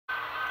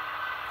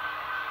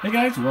Hey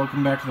guys,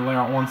 welcome back to the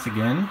layout once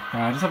again.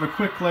 I just have a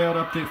quick layout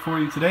update for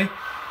you today.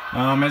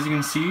 As you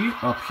can see,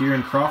 up here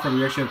in Crawford,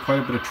 we actually have quite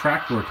a bit of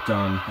track work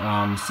done.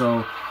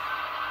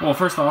 Well,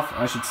 first off,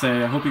 I should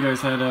say I hope you guys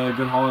had a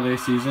good holiday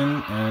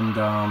season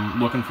and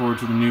looking forward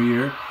to the new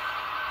year.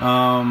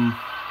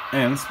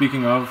 And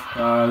speaking of,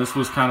 this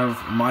was kind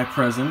of my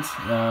present,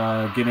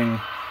 getting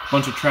a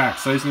bunch of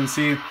tracks. So as you can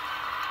see,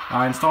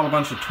 I installed a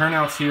bunch of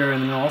turnouts here,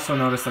 and then you'll also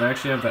notice that I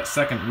actually have that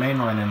second main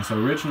line in.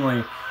 So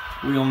originally,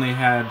 we only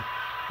had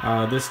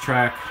this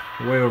track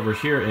way over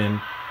here in,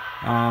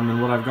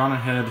 and what I've gone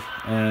ahead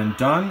and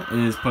done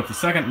is put the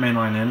second main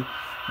line in.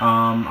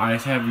 I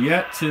have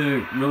yet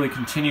to really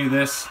continue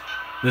this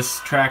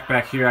track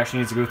back here. Actually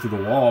needs to go through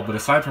the wall, but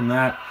aside from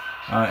that,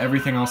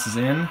 everything else is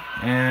in.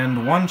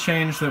 And one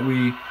change that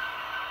we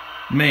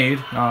made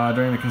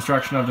during the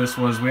construction of this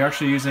was we're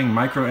actually using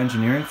Micro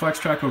Engineering Flex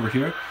Track over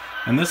here,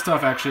 and this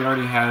stuff actually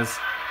already has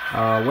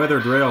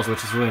weathered rails,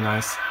 which is really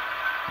nice.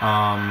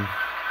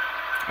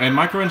 And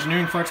Micro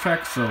Engineering Flex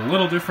Track is a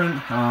little different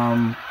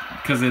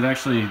because you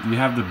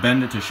have to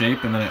bend it to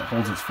shape and then it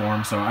holds its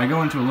form. So I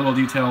go into a little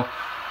detail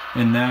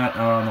in that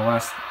in the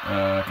last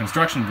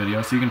construction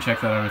video, so you can check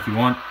that out if you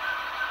want.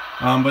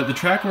 But the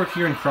track work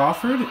here in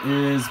Crawford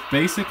is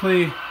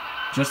basically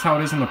just how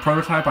it is in the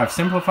prototype. I've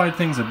simplified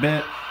things a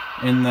bit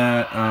in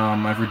that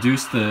I've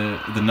reduced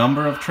the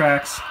number of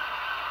tracks.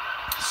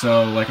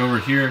 So like over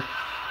here,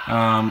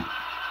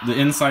 the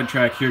inside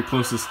track here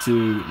closest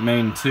to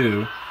main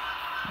 2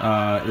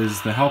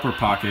 is the helper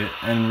pocket,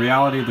 and in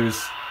reality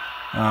there's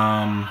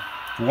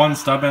one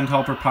stub end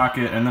helper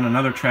pocket and then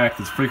another track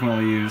that's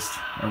frequently used,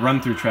 a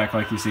run-through track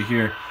like you see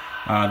here,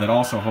 that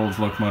also holds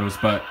locomotives.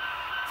 But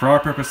for our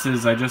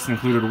purposes, I just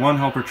included one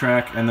helper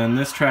track, and then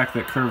this track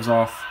that curves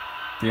off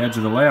the edge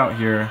of the layout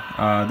here,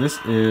 this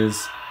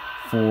is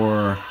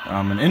for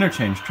an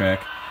interchange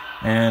track.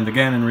 And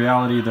again, in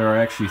reality, there are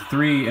actually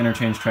 3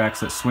 interchange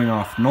tracks that swing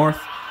off north,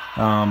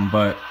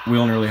 but we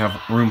only really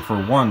have room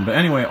for 1. But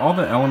anyway, all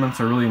the elements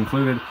are really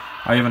included.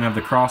 I even have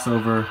the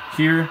crossover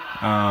here,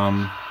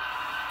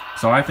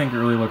 so I think it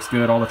really looks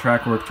good. All the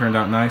track work turned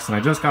out nice, and I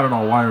just got it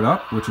all wired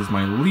up, which is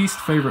my least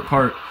favorite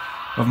part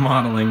of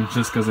modeling,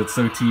 just because it's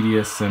so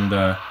tedious, and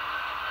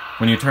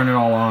when you turn it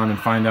all on and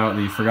find out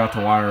that you forgot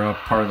to wire up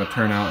part of a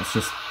turnout, it's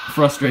just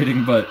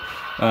frustrating. But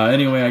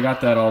anyway, I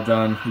got that all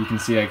done. You can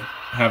see I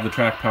have the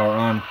track power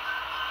on.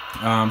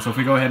 So if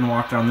we go ahead and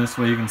walk down this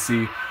way, you can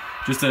see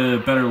just a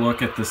better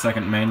look at the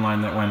second main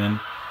line that went in.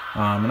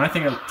 And I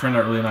think it turned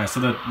out really nice.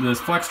 So this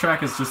flex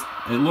track is just,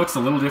 it looks a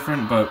little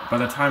different, but by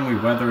the time we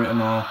weather it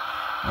and all,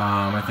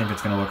 I think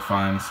it's going to look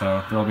fine,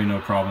 so there'll be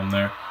no problem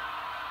there.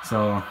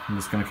 So I'm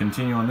just going to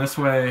continue on this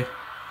way.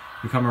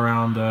 We come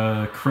around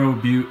Crow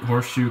Butte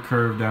horseshoe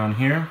curve down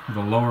here,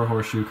 the lower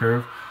horseshoe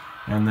curve,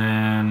 and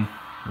then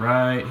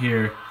right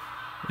here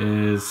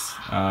is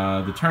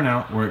the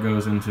turnout where it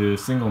goes into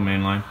single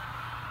main line.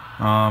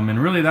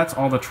 And really that's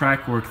all the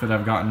track work that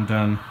I've gotten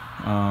done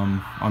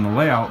on the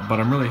layout, but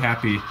I'm really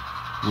happy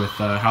with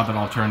how that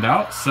all turned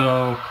out.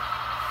 So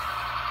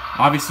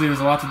obviously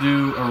there's a lot to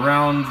do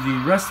around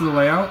the rest of the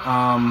layout,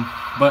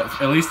 but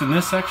at least in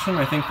this section,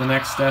 I think the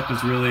next step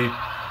is really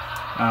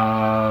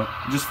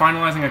just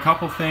finalizing a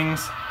couple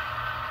things,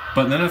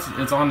 but then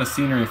it's on the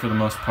scenery for the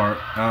most part,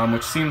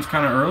 which seems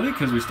kind of early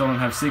because we still don't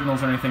have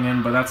signals or anything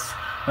in, but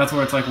that's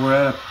where it's like we're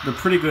at a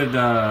pretty good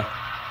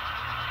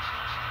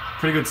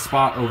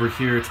spot over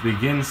here to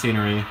begin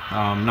scenery,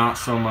 not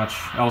so much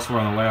elsewhere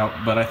on the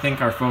layout, but I think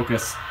our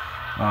focus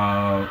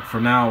for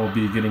now will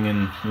be getting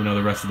in,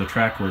 the rest of the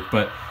track work.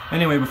 But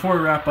anyway, before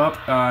we wrap up,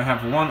 I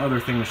have one other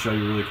thing to show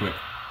you really quick.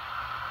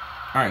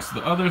 Alright, so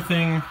the other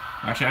thing,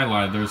 actually I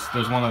lied,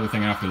 there's one other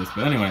thing after this,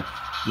 but anyway,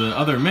 the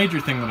other major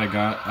thing that I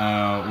got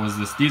was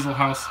this diesel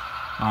house.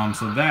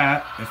 So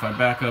that, if I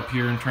back up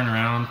here and turn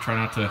around, try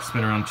not to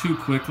spin around too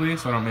quickly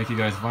so I don't make you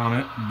guys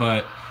vomit,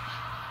 but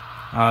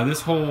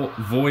this whole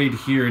void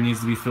here needs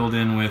to be filled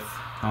in with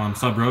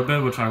sub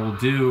roadbed, which I will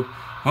do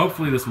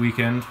hopefully this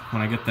weekend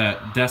when I get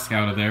that desk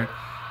out of there.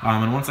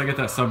 And once I get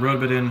that sub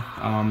roadbed in,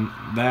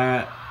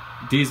 that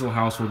diesel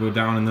house will go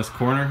down in this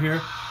corner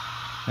here,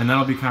 and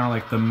that'll be kind of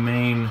like the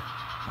main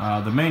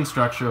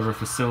structure of our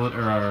facility,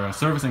 or our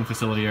servicing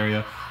facility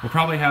area. We'll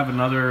probably have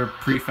another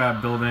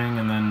prefab building,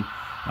 and then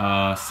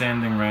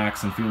sanding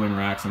racks and fueling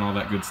racks and all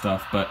that good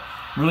stuff. But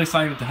I'm really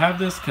excited to have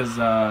this because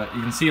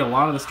you can see a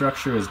lot of the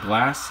structure is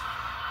glass.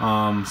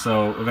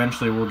 So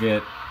eventually we'll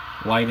get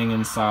lighting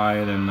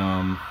inside and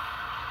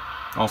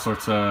all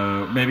sorts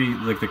of, maybe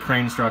like the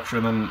crane structure,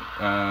 and then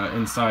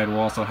inside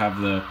we'll also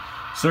have the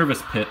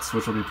service pits,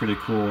 which will be pretty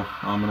cool,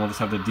 and we'll just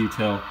have to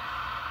detail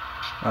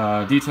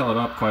it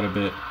up quite a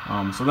bit.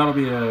 So that'll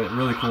be a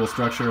really cool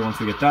structure once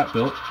we get that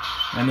built.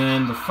 And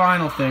then the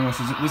final thing,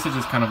 this is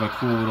just kind of a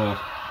cool little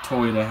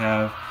toy to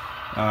have,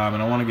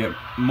 and I want to get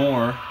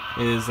more,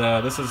 is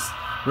this is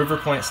River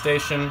Point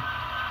Station.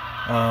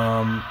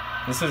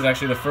 This is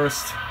actually the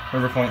first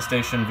River Point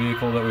Station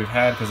vehicle that we've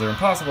had because they're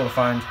impossible to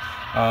find,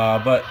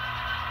 but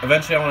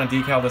eventually I want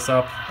to decal this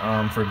up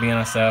for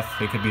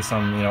BNSF. It could be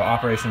some, you know,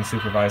 operations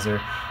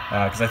supervisor,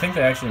 because I think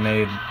they actually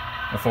made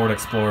a Ford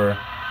Explorer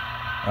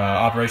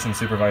operations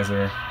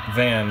supervisor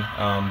van,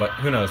 but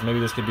who knows, maybe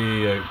this could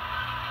be a,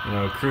 you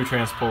know, crew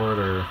transport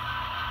or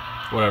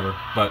whatever,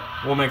 but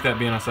we'll make that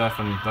BNSF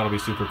and that'll be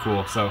super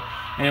cool. So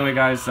anyway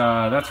guys,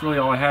 that's really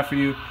all I have for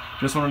you.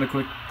 Just wanted to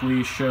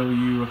quickly show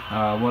you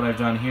what I've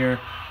done here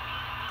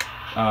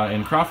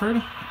in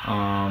Crawford,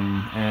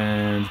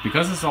 and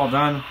because this is all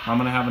done, I'm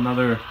gonna have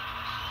another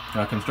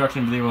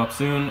construction video up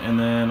soon, and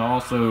then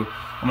also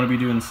I'm gonna be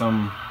doing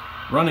some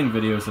running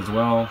videos as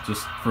well,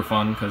 just for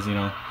fun, because, you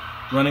know,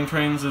 running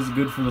trains is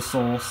good for the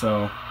soul.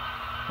 So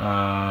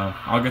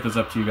I'll get this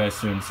up to you guys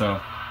soon. So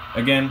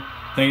again,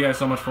 thank you guys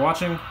so much for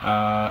watching,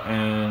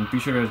 and be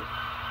sure to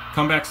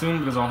come back soon,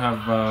 because I'll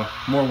have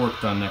more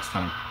work done next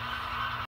time.